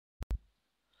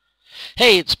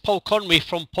Hey, it's Paul Conway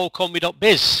from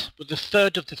paulconway.biz with the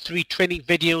third of the 3 training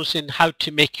videos in how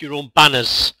to make your own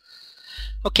banners.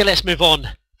 Okay, let's move on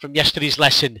from yesterday's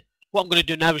lesson. What I'm going to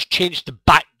do now is change the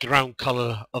background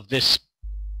color of this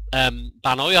banner.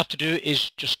 All you have to do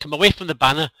is just come away from the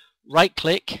banner, right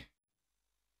click,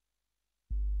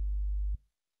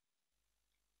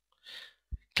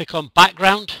 click on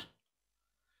background,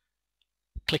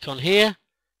 click on here,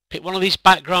 pick one of these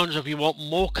backgrounds. If you want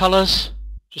more colors,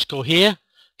 just go here.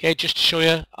 Okay, just to show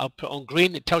you, I'll put on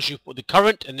green. It tells you what the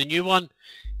current and the new one.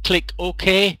 Click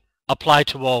OK, apply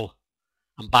to all,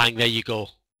 and bang, there you go.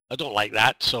 I don't like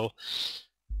that, so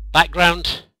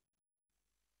background,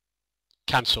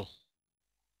 cancel,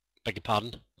 beg your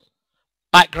pardon.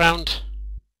 Background,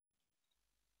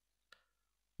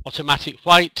 automatic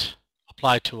white,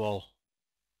 apply to all,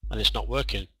 and it's not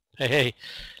working. Hey,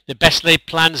 the best laid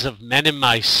plans of men and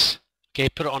mice. Okay,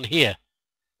 put it on here.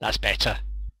 That's better.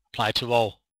 Apply to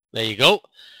all. There you go.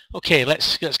 Okay,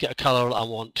 let's get a colour that I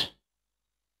want.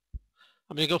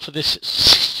 I'm going to go for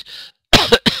this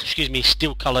excuse me,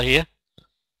 steel colour here.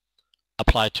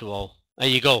 Apply to all. There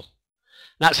you go.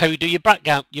 That's how you do your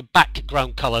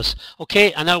background colours.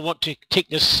 Okay, I now want to take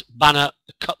this banner,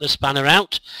 cut this banner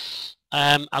out.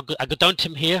 I go down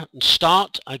to here and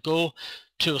start. I go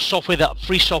to a software,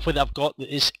 free software that I've got, that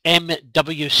is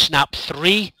MW Snap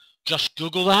 3. Just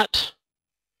Google that.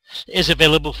 It is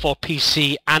available for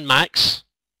PC and Macs.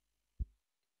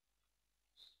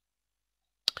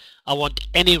 I want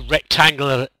any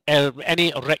rectangular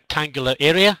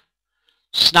area.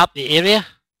 Snap the area.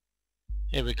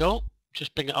 Here we go.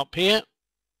 Just bring it up here.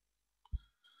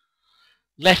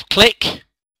 Left click.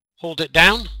 Hold it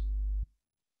down.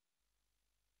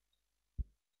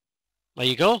 There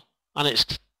you go. And it's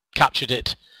captured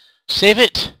it. Save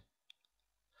it.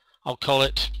 I'll call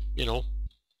it,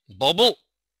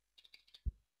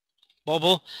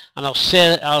 Bobble, and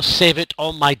I'll save it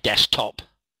on my desktop.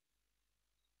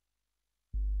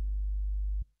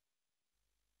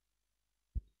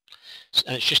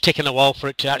 And it's just taking a while for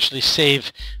it to actually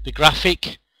save the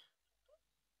graphic.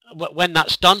 When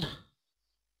that's done,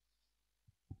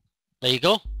 there you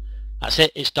go. That's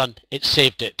it. It's done. It's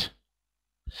saved it.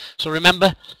 So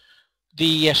remember,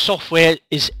 the software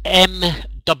is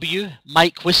MW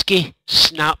Mike Whiskey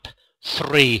Snap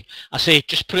 3. I say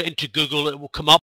just put it into Google, it will come up.